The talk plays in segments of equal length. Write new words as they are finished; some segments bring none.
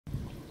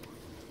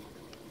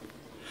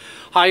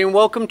Hi and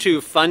welcome to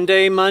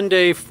Funday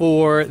Monday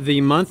for the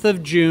month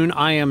of June.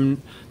 I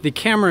am the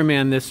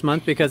cameraman this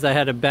month because I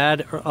had a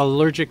bad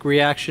allergic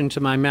reaction to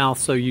my mouth,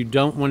 so you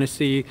don't want to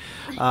see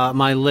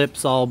my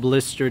lips all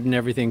blistered and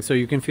everything, so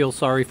you can feel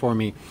sorry for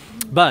me.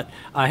 But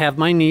I have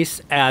my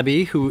niece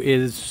Abby who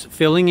is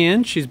filling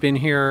in. She's been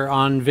here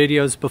on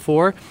videos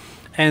before.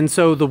 And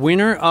so the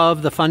winner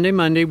of the Funday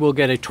Monday will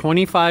get a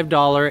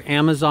 $25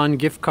 Amazon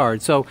gift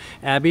card. So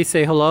Abby,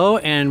 say hello,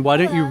 and why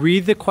don't you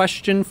read the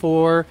question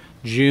for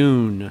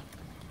June?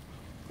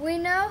 We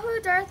know who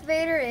Darth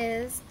Vader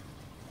is,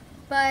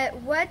 but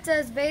what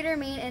does Vader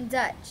mean in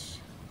Dutch?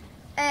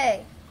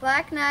 A.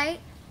 Black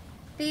Knight,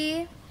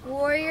 B.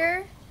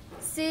 Warrior,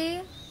 C.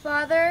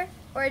 Father,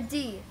 or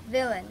D.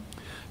 Villain?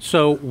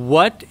 So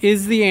what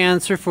is the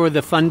answer for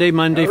the Funday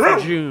Monday for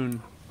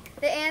June?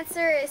 The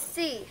answer is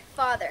C.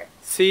 Father.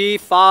 C.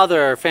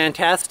 Father.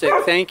 Fantastic.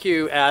 Thank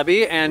you,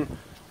 Abby. And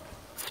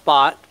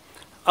Spot.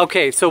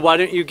 Okay, so why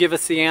don't you give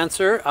us the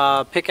answer?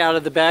 Pick out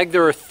of the bag.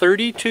 There are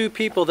 32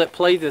 people that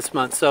played this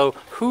month. So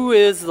who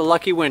is the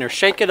lucky winner?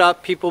 Shake it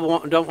up. People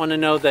don't want to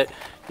know that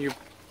you're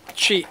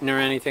cheating or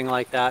anything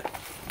like that.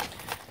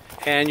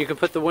 And you can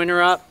put the winner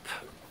up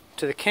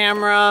to the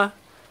camera.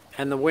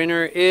 And the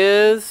winner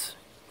is,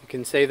 you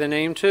can say the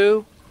name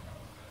too,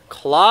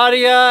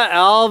 Claudia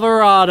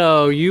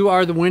Alvarado. You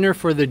are the winner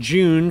for the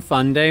June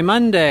Funday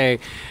Monday.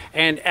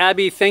 And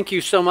Abby, thank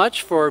you so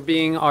much for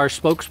being our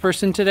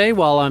spokesperson today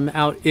while I'm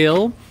out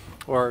ill,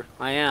 or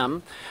I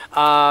am.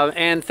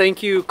 And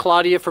thank you,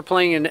 Claudia, for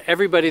playing, and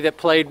everybody that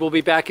played. We'll be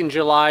back in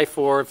July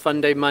for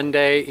Funday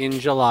Monday in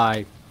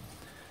July.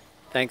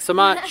 Thanks so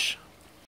much.